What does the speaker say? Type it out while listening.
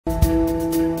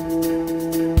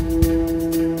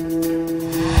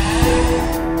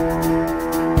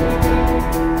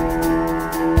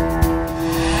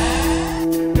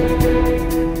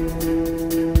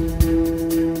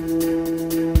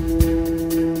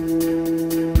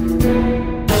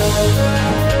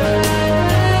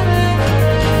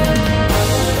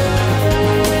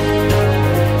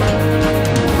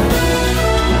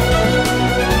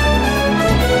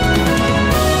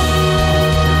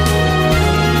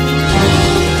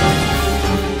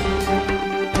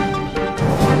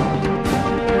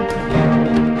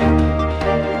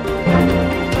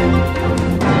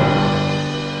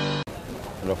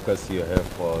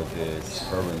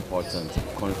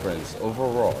important conference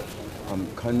overall.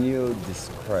 Can you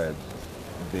describe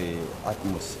the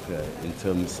atmosphere in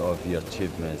terms of your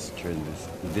achievements during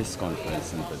this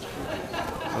conference in particular?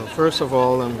 Well, first of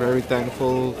all, I'm very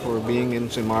thankful for being in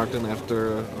St. Martin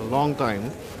after a long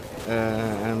time,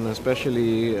 and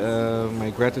especially my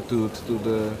gratitude to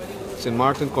the St.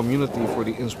 Martin community for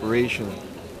the inspiration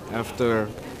after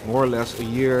more or less a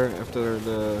year after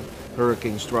the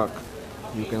hurricane struck.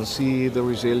 You can see the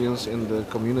resilience in the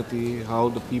community, how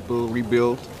the people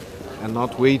rebuilt and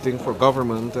not waiting for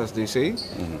government, as they say.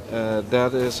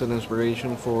 That is an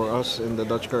inspiration for us in the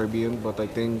Dutch Caribbean, but I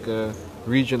think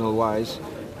regional wise.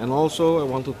 And also I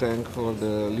want to thank for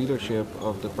the leadership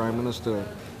of the Prime Minister,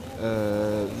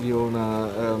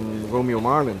 Romeo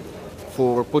Marlin,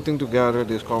 for putting together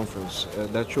this conference.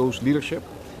 That shows leadership,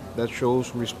 that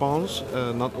shows response,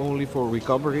 not only for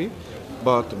recovery,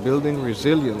 but building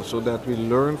resilience so that we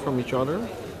learn from each other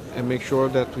and make sure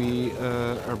that we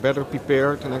are better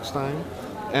prepared next time.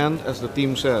 And as the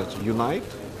team says, unite,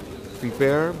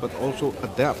 prepare, but also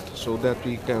adapt so that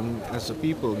we can, as a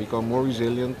people, become more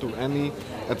resilient to any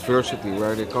adversity,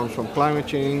 whether it comes from climate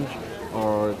change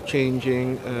or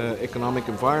changing economic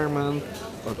environment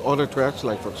or other threats,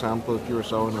 like for example,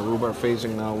 Curacao and Aruba are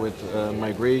facing now with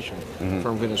migration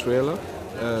from Venezuela.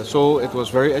 So it was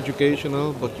very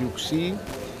educational, but you see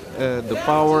the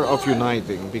power of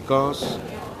uniting, because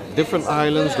different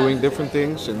islands doing different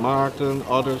things, St. Martin,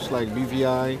 others like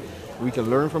BVI, we can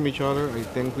learn from each other. I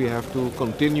think we have to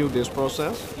continue this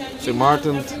process. St.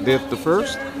 Martin did the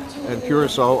first, and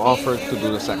Curacao offered to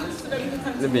do the second.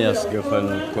 Let me ask you a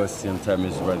final question. Time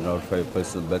is running out for your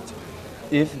person, but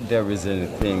if there is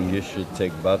anything you should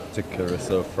take back to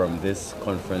Curacao from this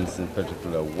conference in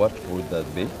particular, what would that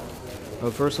be?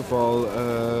 Well, first of all,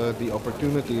 the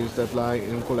opportunities that lie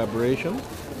in collaboration.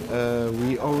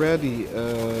 We already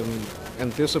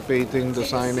anticipating the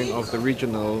signing of the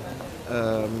regional,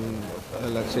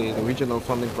 let's say, the regional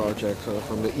funding projects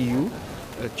from the EU.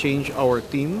 Change our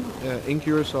team in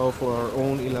Curacao for our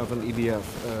own 11 EDF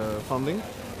funding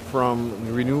from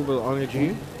renewable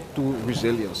energy to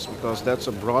resilience, because that's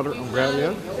a broader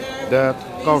umbrella that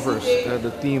covers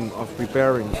the theme of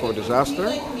preparing for disaster,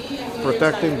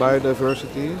 protecting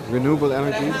biodiversity, renewable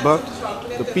energy, but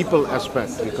the people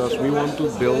aspect, because we want to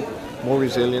build more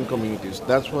resilient communities.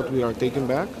 That's what we are taking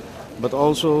back. But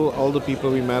also all the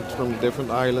people we met from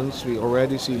different islands, we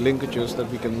already see linkages that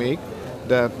we can make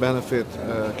that benefit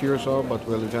Curacao, but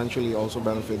will eventually also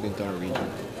benefit the entire region.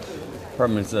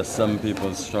 Prime Minister, some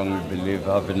people strongly believe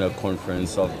having a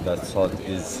conference of that sort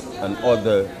is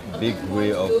another big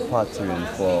way of partnering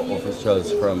for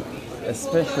officials from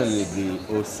especially the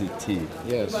OCT.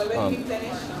 Yes.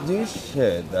 Do you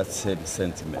share that same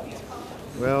sentiment?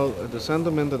 Well, the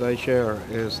sentiment that I share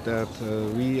is that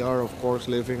we are, of course,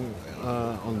 living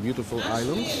on beautiful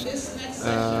islands,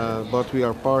 but we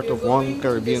are part of one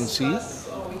Caribbean sea,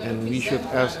 and we should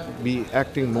be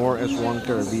acting more as one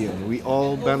Caribbean. We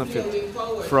all benefit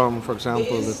from, for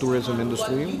example, the tourism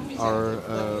industry, our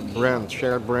brand,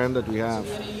 shared brand that we have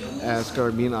as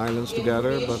Caribbean islands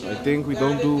together, but I think we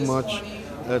don't do much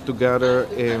together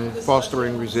in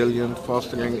fostering resilience,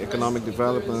 fostering economic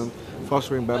development,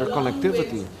 fostering better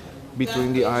connectivity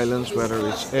between the islands, whether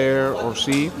it's air or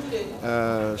sea.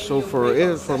 So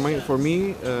for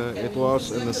me, it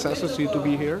was a necessity to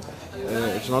be here.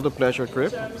 It's not a pleasure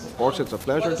trip. Of course, it's a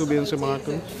pleasure to be in St.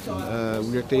 Martin.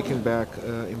 We are taking back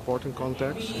important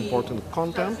contacts, important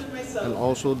content, and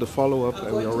also the follow-up.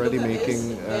 We're already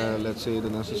making, let's say, the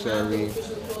necessary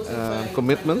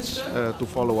commitments to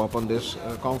follow up on this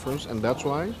conference, and that's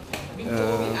why,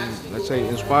 let's say,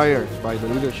 inspired by the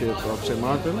leadership of St.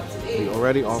 Martin, we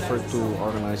already offered to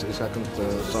organize a second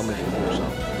summit in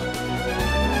Curacao.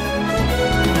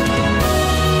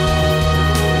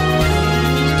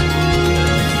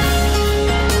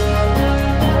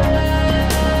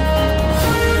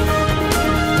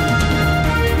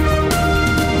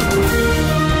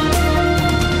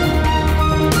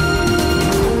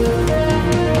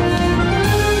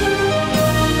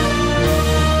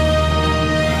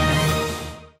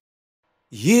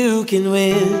 You can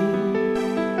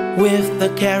win with the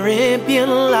Caribbean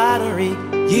lottery.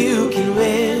 You can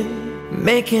win,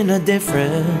 making a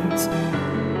difference,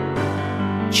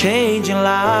 changing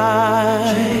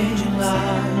lives.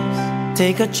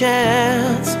 Take a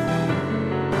chance,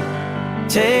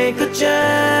 take a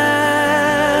chance,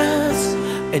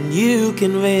 and you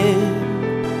can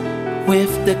win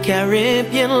with the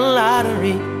Caribbean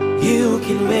lottery. You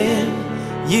can win,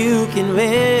 you can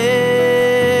win.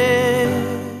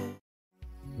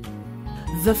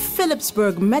 The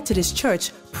Phillipsburg Methodist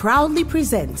Church proudly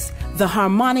presents the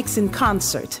Harmonics in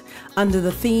Concert under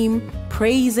the theme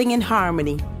Praising in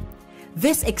Harmony.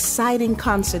 This exciting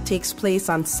concert takes place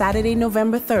on Saturday,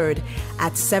 November 3rd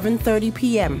at 7:30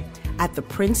 p.m. at the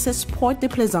Princess Port de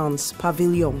Plaisance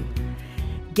Pavilion.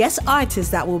 Guest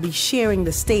artists that will be sharing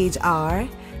the stage are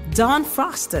Don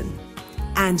Froston,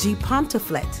 Angie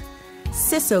Ponteflet,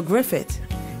 Cecil Griffith,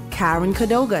 Karen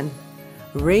Cadogan,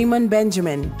 Raymond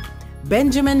Benjamin,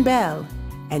 Benjamin Bell,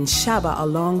 and Shaba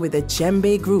along with the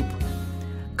djembe group.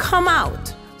 Come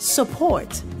out,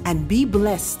 support, and be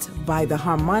blessed by the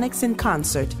Harmonics in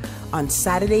Concert on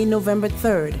Saturday, November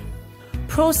 3rd.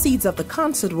 Proceeds of the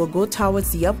concert will go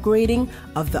towards the upgrading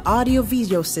of the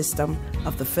audio-video system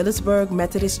of the Phillipsburg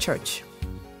Methodist Church.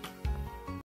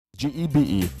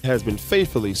 GEBE has been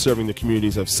faithfully serving the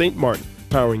communities of St. Martin,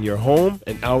 powering your home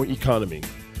and our economy.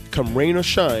 Come rain or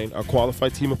shine, our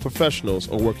qualified team of professionals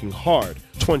are working hard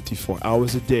 24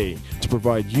 hours a day to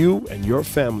provide you and your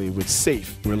family with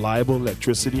safe, reliable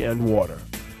electricity and water.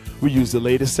 We use the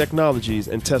latest technologies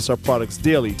and test our products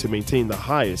daily to maintain the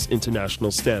highest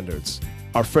international standards.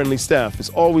 Our friendly staff is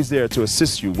always there to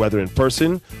assist you, whether in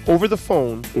person, over the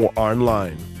phone, or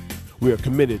online. We are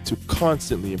committed to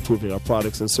constantly improving our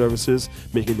products and services,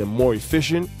 making them more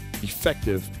efficient,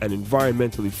 effective, and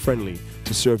environmentally friendly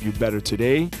to serve you better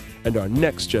today and our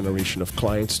next generation of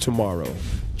clients tomorrow.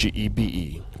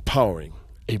 GEBE, powering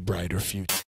a brighter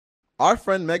future. Our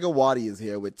friend Megawati is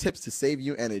here with tips to save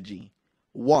you energy.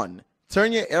 1.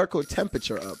 Turn your airco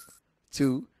temperature up.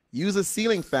 2. Use a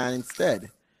ceiling fan instead.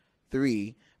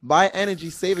 3. Buy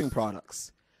energy-saving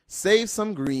products. Save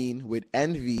some green with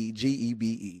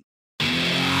NVGEBE.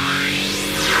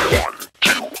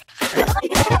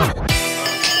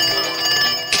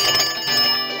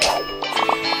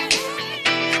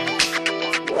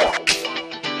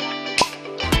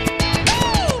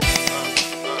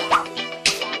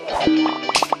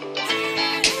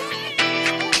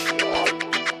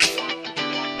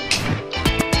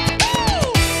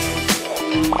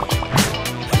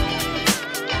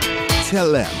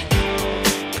 Tell them,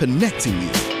 connecting you.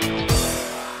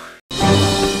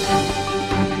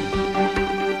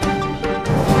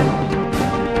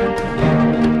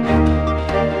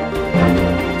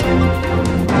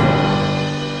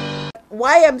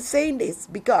 Why I'm saying this?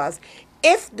 Because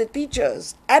if the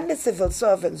teachers and the civil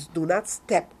servants do not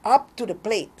step up to the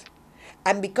plate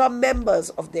and become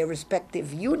members of their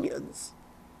respective unions,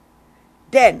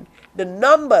 then the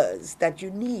numbers that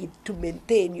you need to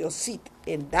maintain your seat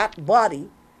in that body,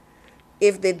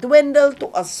 if they dwindle to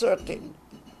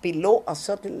below a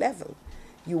certain level,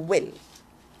 you will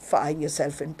find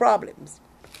yourself in problems.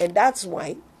 And that's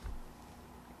why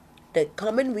the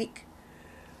coming week,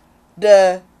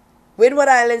 the Windward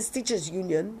Islands Teachers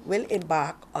Union will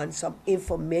embark on some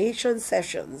information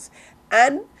sessions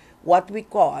and what we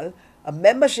call a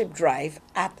membership drive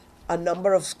at a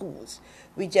number of schools.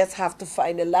 We just have to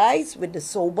finalize with the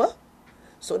SOBA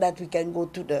so that we can go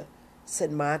to the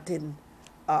St. Martin,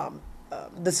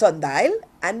 the Sundial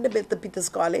and the Milton Peters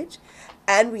College,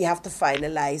 and we have to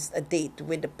finalize a date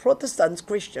with the Protestant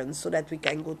Christians so that we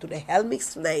can go to the Helmick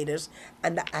Snyders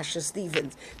and the Asher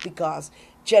Stevens, because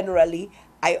generally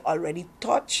I already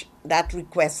touched that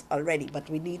request already, but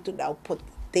we need to now put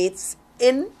dates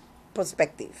in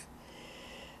perspective.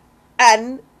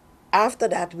 And after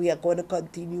that, we are going to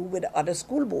continue with the other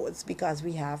school boards because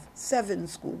we have 7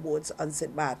 school boards on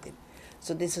St. Martin.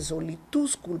 So this is only 2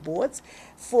 school boards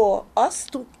for us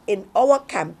to, in our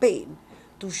campaign,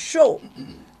 to show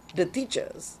the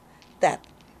teachers that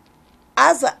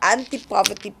as an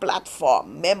anti-poverty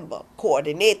platform member,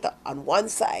 coordinator on one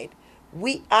side,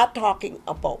 we are talking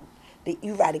about the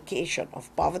eradication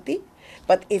of poverty.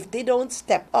 But if they don't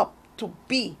step up to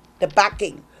be the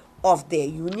backing of their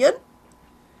union,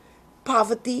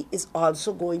 poverty is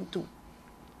also going to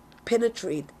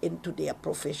penetrate into their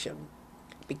profession,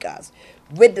 because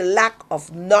with the lack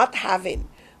of not having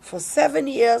for 7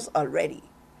 years already,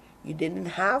 you didn't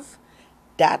have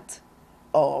that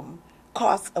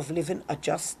cost of living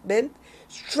adjustment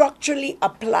structurally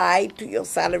applied to your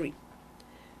salary.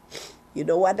 You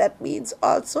know what that means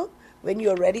also? When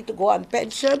you're ready to go on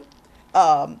pension,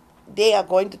 they are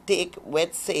going to take,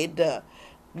 let's say, the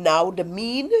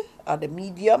mean or the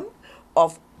medium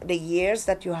of the years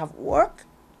that you have worked.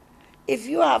 If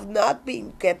you have not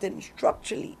been getting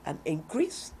structurally an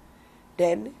increase,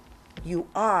 then you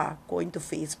are going to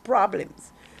face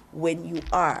problems when you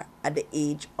are at the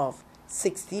age of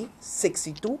 60,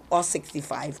 62, or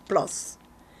 65 plus.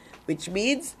 Which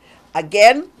means,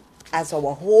 again, as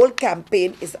our whole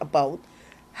campaign is about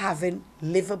having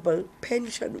livable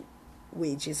pension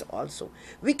wages also.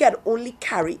 We can only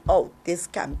carry out this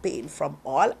campaign from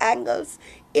all angles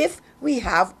if we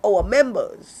have our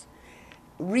members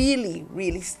really,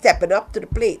 really stepping up to the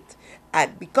plate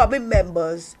and becoming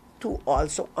members to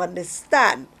also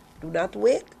understand. Do not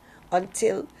wait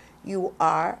until you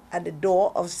are at the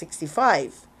door of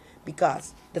 65,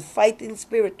 because the fighting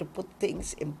spirit to put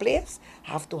things in place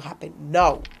have to happen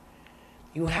now.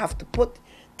 You have to put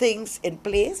things in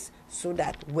place so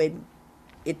that when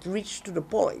it reaches to the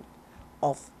point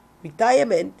of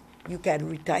retirement, you can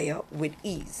retire with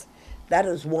ease. That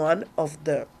is one of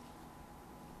the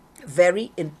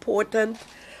very important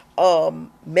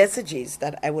messages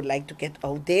that I would like to get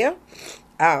out there.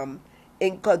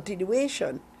 In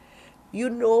continuation, you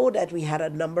know that we had a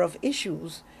number of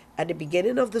issues at the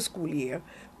beginning of the school year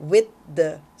with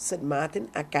the St. Martin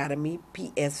Academy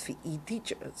PSVE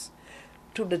teachers,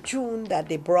 to the tune that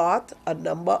they brought a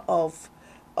number of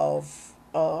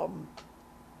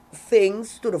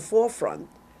things to the forefront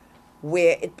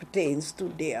where it pertains to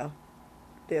their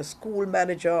school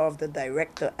manager or the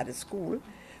director at the school,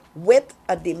 with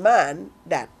a demand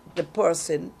that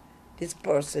this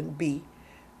person be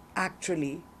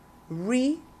actually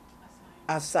reassigned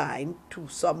to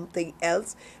something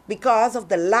else because of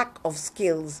the lack of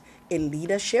skills in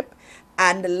leadership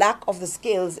and the lack of the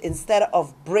skills, instead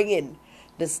of bringing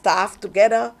the staff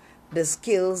together, the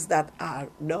skills that are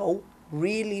now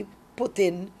really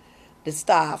putting the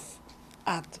staff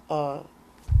at a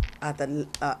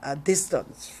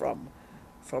distance from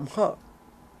her.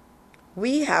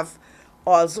 We have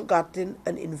also gotten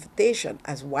an invitation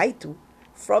as Y2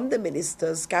 from the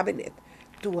minister's cabinet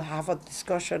to have a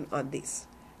discussion on this.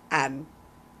 And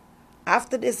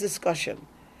after this discussion,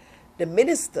 the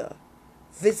minister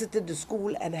visited the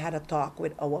school and had a talk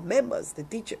with our members, the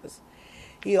teachers.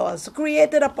 He also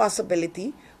created a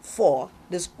possibility for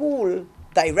the school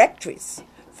directress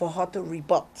for her to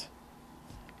rebut.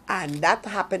 And that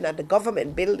happened at the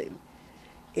government building.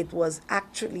 It was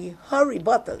actually her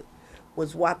rebuttal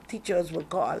was what teachers would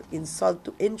call insult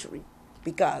to injury,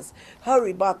 because her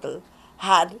rebuttal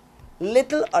had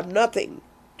little or nothing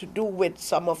to do with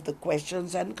some of the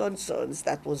questions and concerns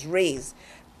that was raised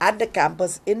at the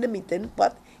campus in the meeting,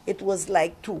 but it was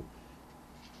like to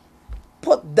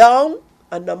put down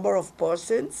a number of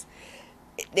persons.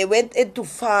 They went into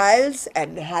files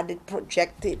and had it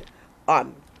projected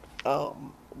on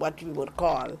what we would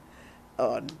call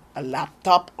on a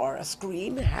laptop or a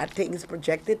screen, had things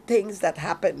projected, things that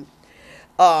happened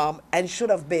and should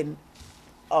have been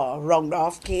a round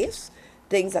off case,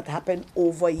 things that happened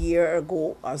over a year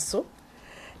ago or so.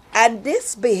 And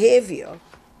this behavior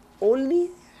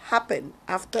only happened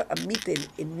after a meeting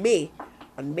in May,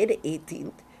 on May the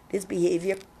 18th. This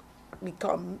behavior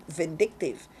become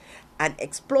vindictive and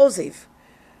explosive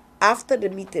after the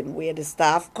meeting, where the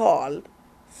staff called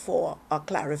for a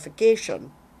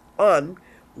clarification on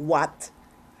what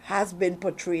has been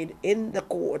portrayed in the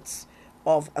courts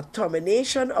of a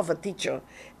termination of a teacher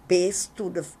based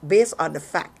on the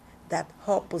fact that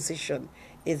her position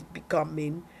is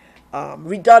becoming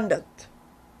redundant.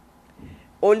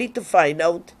 Only to find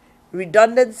out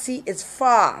redundancy is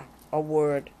far a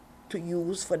word to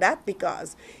use for that,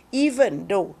 because even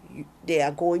though they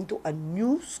are going to a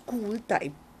new school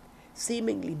type,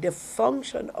 seemingly the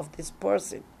function of this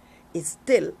person is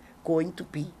still going to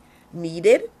be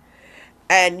needed.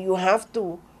 And you have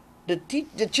to, the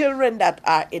children that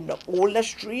are in the older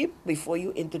stream, before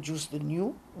you introduce the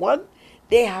new one,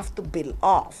 they have to build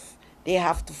off. They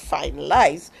have to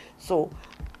finalize. So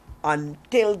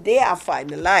until they are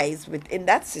finalized within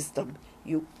that system,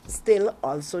 you still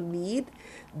also need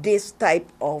this type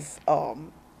of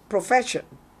profession.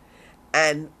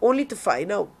 And only to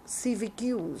find out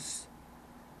CVQs,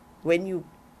 when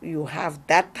you have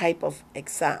that type of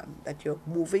exam that you're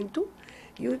moving to,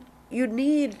 you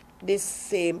need this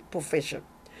same profession.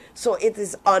 So it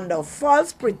is under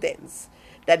false pretense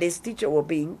that this teacher were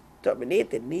being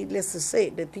terminated. Needless to say,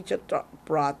 the teacher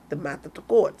brought the matter to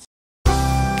court.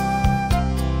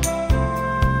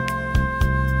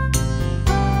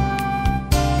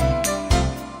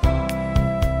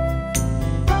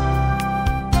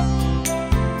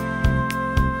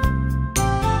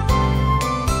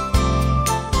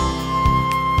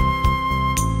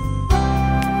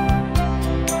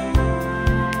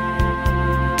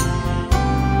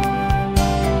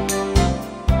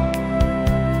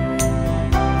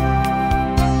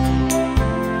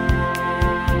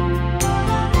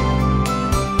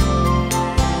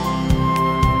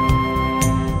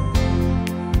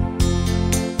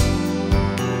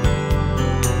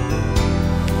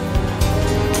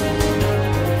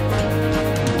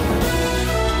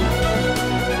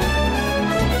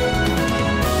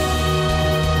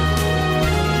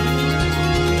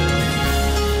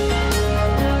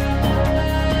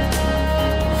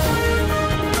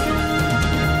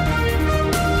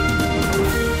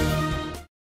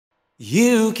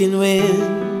 You can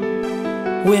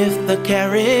win with the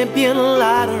Caribbean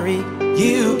Lottery.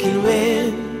 You can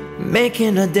win,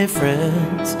 making a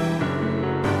difference,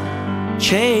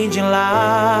 changing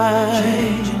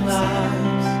lives.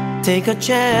 Take a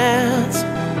chance.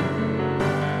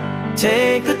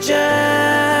 Take a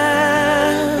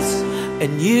chance,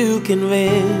 and you can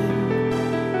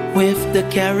win with the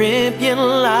Caribbean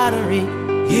Lottery.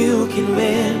 You can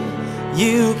win.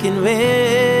 You can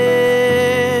win.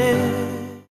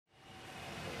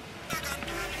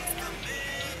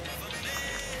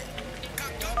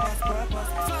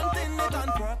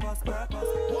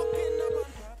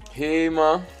 Hey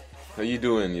ma, how you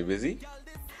doing? You busy?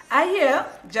 I hear,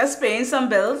 just paying some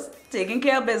bills, taking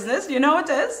care of business, you know what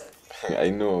it is?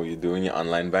 I know, you're doing your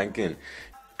online banking.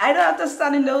 I don't have to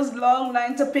stand in those long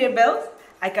lines to pay bills.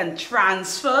 I can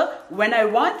transfer when I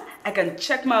want. I can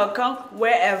check my account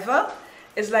wherever.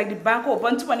 It's like the bank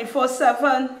open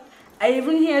 24/7. I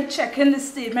even here checking the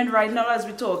statement right now as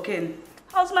we're talking.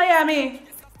 How's Miami?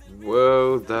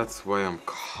 Well, that's why I'm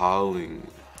calling.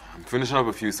 I'm finishing up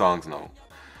a few songs now,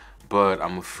 but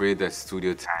I'm afraid that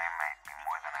studio time might be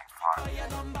more than I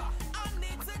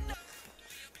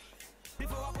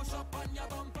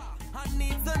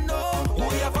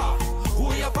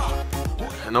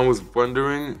thought. And I was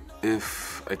wondering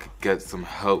if I could get some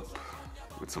help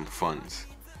with some funds,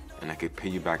 and I could pay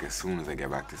you back as soon as I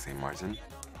get back to St. Martin.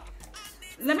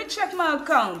 Let me check my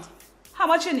account. How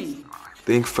much you need? I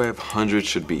think 500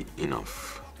 should be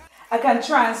enough. I can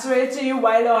transfer it to you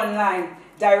while online.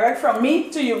 Direct from me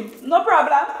to you. No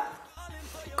problem.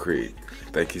 Great.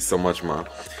 Thank you so much, Ma.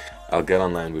 I'll get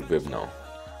online with Viv now. Alright,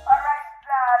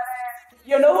 darling.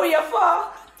 You know who you're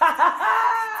for?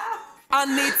 I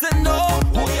need to know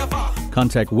who you're for.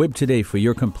 Contact WIB today for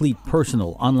your complete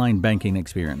personal online banking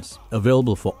experience.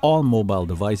 Available for all mobile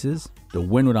devices. The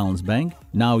Wynwood Islands Bank,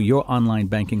 now your online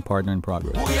banking partner in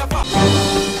progress.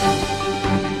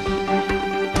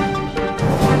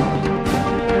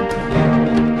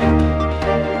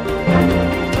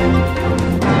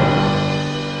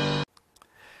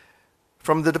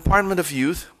 From the Department of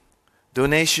Youth,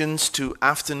 donations to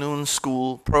afternoon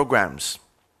school programs.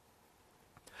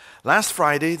 Last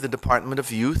Friday, the Department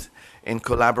of Youth, in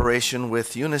collaboration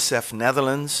with UNICEF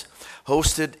Netherlands,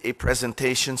 hosted a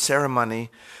presentation ceremony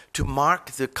to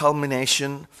mark the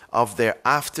culmination of their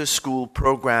after-school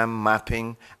program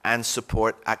mapping and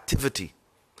support activity.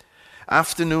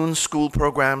 Afternoon school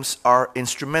programs are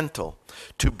instrumental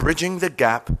to bridging the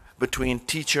gap between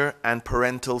teacher and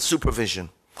parental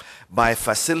supervision by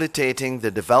facilitating the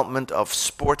development of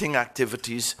sporting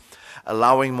activities,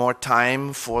 allowing more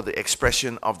time for the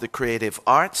expression of the creative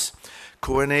arts,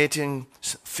 coordinating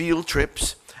field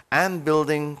trips, and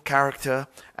building character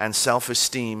and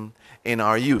self-esteem in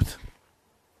our youth.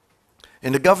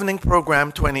 In the governing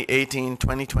program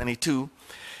 2018-2022,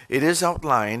 it is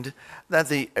outlined that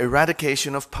the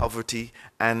eradication of poverty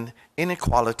and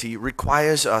inequality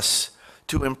requires us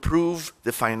to improve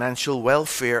the financial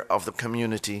welfare of the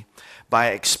community by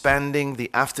expanding the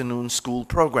afternoon school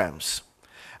programs.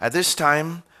 At this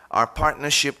time, our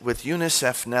partnership with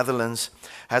UNICEF Netherlands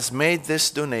has made this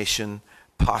donation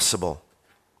possible.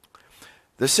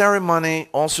 The ceremony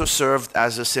also served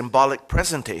as a symbolic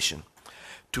presentation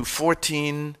to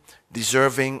 14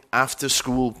 deserving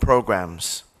after-school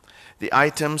programs. The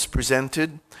items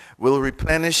presented will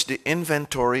replenish the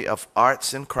inventory of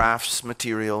arts and crafts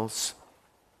materials,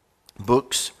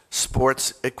 books,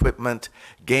 sports equipment,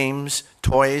 games,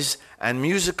 toys, and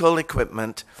musical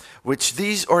equipment which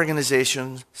these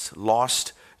organizations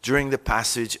lost during the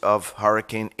passage of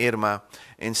Hurricane Irma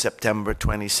in September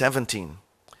 2017.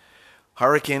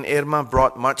 Hurricane Irma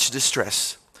brought much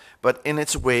distress, but in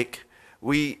its wake,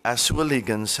 we as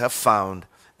Sualigans have found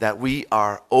that we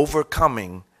are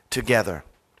overcoming together.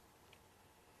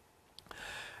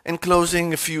 In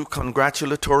closing, a few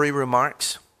congratulatory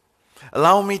remarks.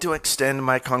 Allow me to extend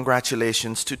my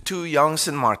congratulations to two young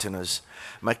St. Martiners,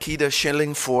 Makeda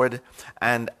Schillingford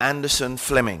and Anderson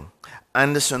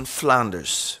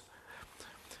Flanders.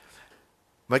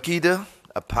 Makeda,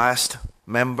 a past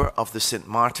member of the St.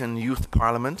 Martin Youth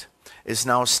Parliament, is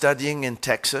now studying in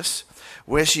Texas,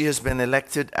 where she has been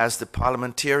elected as the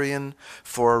parliamentarian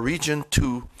for Region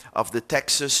 2 of the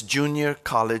Texas Junior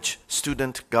College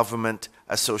Student Government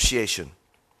Association.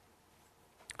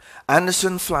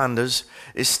 Anderson Flanders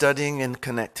is studying in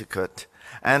Connecticut,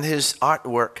 and his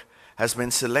artwork has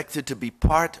been selected to be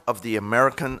part of the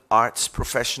American Arts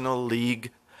Professional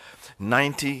League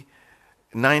 90th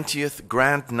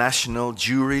Grand National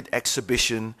Juried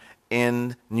Exhibition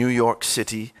in New York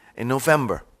City in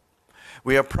November.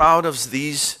 We are proud of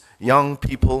these young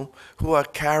people who are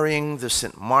carrying the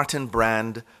St. Martin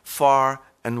brand far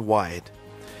and wide.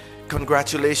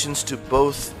 Congratulations to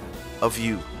both of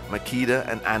you, Makeda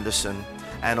and Anderson,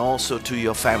 and also to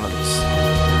your families.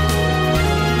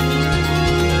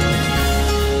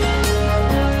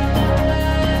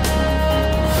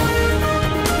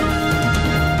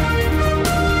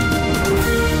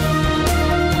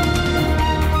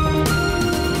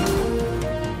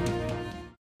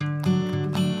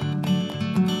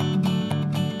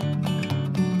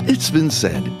 It's been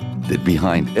said that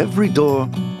behind every door,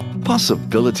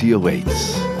 possibility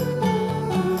awaits.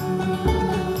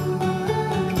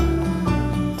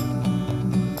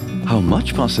 How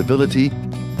much possibility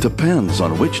depends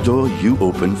on which door you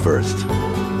open first.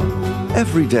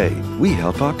 Every day, we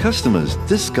help our customers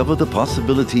discover the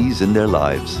possibilities in their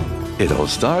lives. It all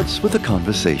starts with a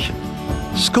conversation.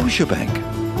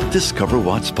 Scotiabank. Discover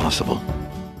what's possible.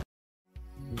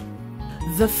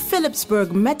 The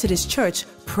Phillipsburg Methodist Church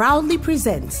proudly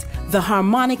presents the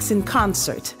Harmonics in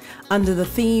Concert under the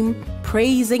theme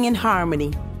Praising in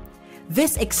Harmony.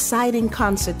 This exciting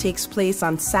concert takes place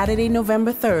on Saturday,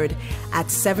 November 3rd at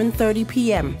 7:30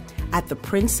 p.m. at the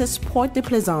Princess Port de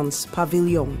Plaisance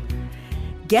Pavilion.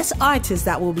 Guest artists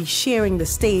that will be sharing the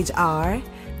stage are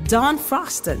Don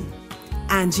Froston,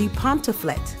 Angie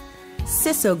Ponteflet,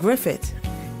 Cecil Griffith,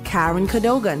 Karen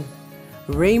Cadogan,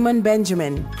 Raymond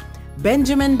Benjamin,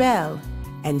 Benjamin Bell,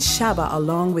 and Shaba,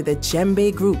 along with the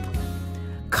Djembe Group.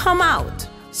 Come out,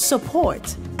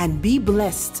 support, and be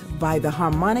blessed by the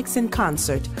Harmonics in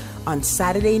Concert on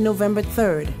Saturday, November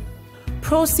 3rd.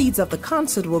 Proceeds of the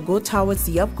concert will go towards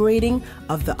the upgrading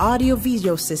of the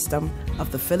audio-video system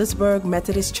of the Phillipsburg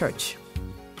Methodist Church.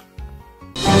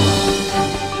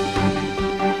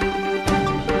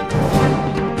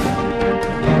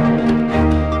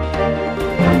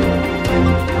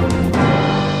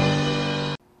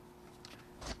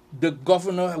 The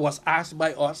governor was asked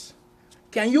by us,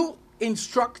 can you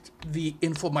instruct the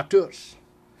informateurs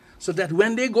so that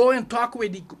when they go and talk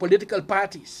with the political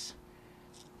parties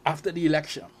after the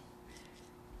election,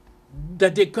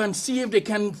 that they can see if they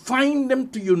can find them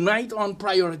to unite on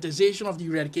prioritization of the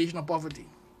eradication of poverty.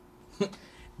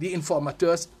 The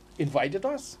informateurs invited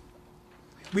us.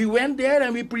 We went there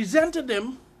and we presented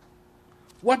them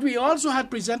what we also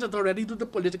had presented already to the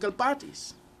political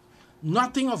parties.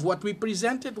 Nothing of what we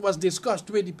presented was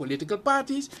discussed with the political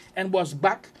parties and was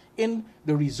back in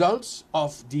the results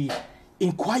of the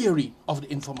inquiry of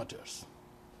the informateurs.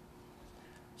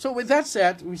 So with that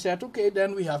said, we said, okay,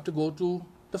 then we have to go to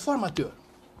the formateur.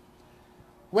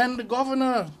 When the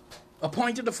governor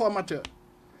appointed the formateur,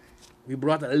 we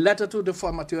brought a letter to the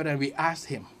formateur and we asked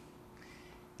him,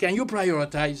 can you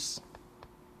prioritize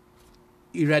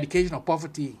eradication of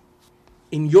poverty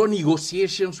in your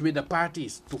negotiations with the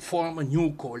parties to form a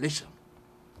new coalition?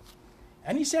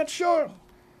 And he said, sure,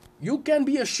 you can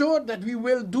be assured that we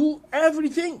will do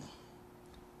everything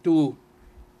to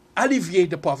alleviate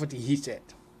the poverty, he said.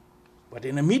 But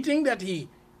in a meeting that he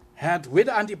had with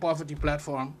the anti-poverty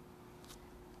platform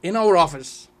in our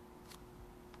office,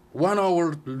 1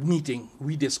 hour meeting,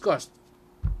 we discussed,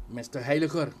 Mr.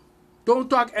 Heiliger, don't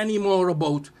talk anymore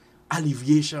about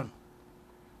alleviation.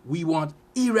 We want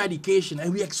eradication,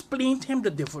 and we explained him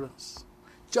the difference,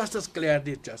 just as Claire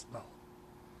did just now.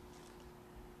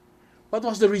 What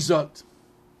was the result?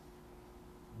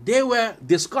 They were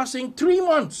discussing 3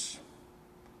 months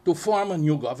to form a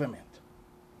new government.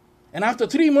 And after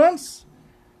 3 months,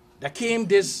 there came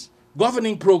this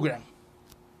governing program.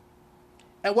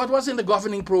 And what was in the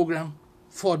governing program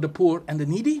for the poor and the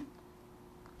needy?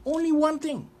 Only one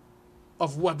thing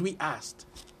of what we asked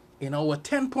in our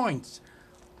 10 points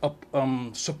of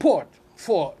support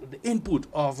for the input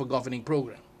of a governing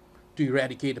program to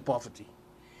eradicate the poverty.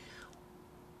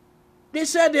 They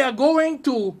said they are going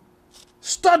to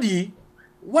study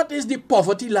what is the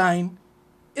poverty line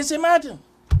in St. Martin,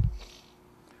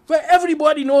 where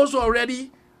everybody knows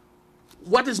already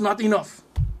what is not enough,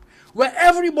 where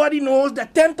everybody knows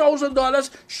that $10,000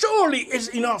 surely is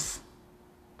enough.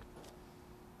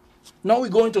 Now we're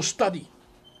going to study.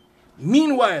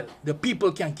 Meanwhile, the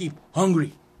people can keep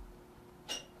hungry.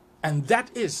 And that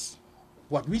is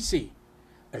what we say,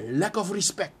 a lack of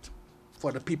respect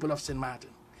for the people of St.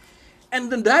 Martin.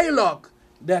 And the dialogue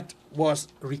that was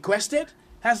requested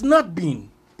has not been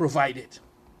provided.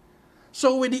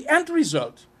 So with the end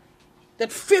result,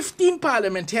 that 15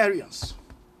 parliamentarians,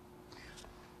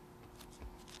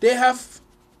 they have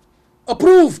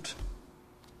approved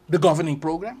the governing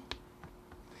program.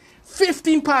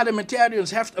 15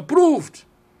 parliamentarians have approved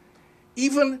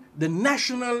even the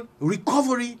National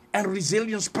Recovery and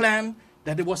Resilience Plan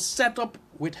that it was set up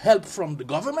with help from the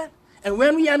government. And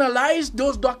when we analyze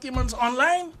those documents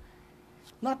online,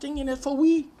 nothing in it for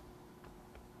we.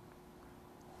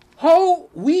 How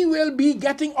we will be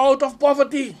getting out of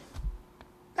poverty?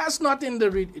 That's not in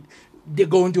the... They're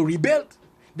going to rebuild.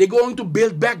 They're going to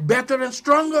build back better and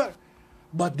stronger.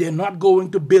 But they're not going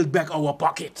to build back our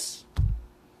pockets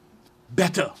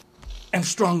better and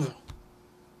stronger.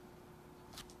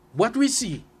 What we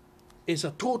see is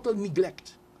a total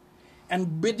neglect.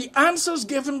 And with the answers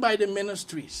given by the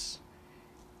ministries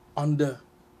on the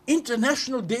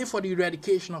International Day for the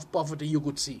Eradication of Poverty, you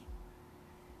could see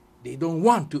they don't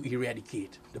want to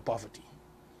eradicate the poverty.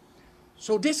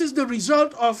 So this is the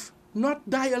result of not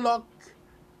dialoguing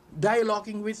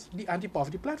with the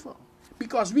anti-poverty platform.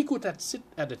 Because we could have sit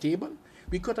at the table,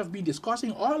 we could have been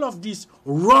discussing all of these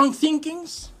wrong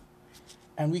thinkings,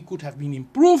 and we could have been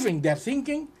improving their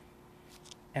thinking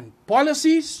and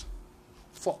policies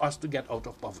for us to get out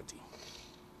of poverty.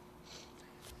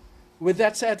 With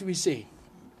that said, we say,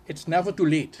 it's never too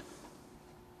late.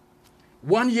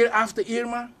 1 year after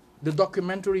Irma, the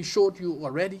documentary showed you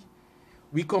already,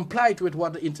 we complied with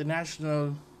what the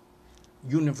International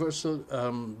Universal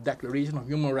Declaration of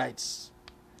Human Rights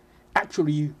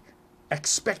actually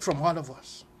expect from all of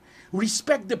us.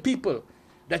 Respect the people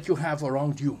that you have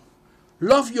around you.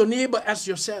 Love your neighbor as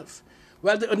yourself.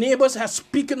 Well, the neighbors have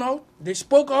spoken out, they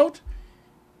spoke out,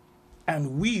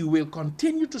 and we will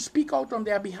continue to speak out on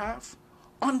their behalf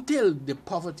until the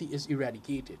poverty is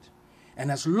eradicated.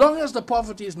 And as long as the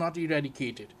poverty is not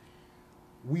eradicated,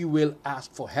 we will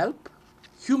ask for help,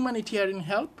 humanitarian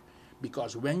help,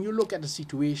 because when you look at the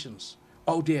situations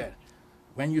out there,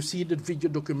 when you see the video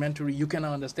documentary, you can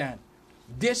understand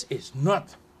this is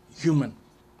not human.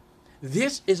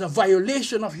 This is a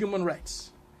violation of human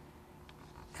rights.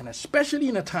 And especially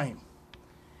in a time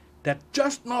that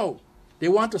just now they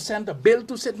want to send a bill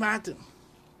to St. Martin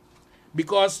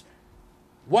because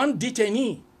one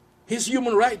detainee, his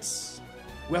human rights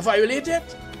were violated.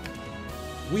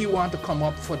 We want to come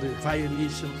up for the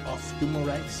violation of human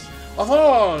rights of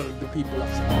all the people of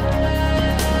St. Martin.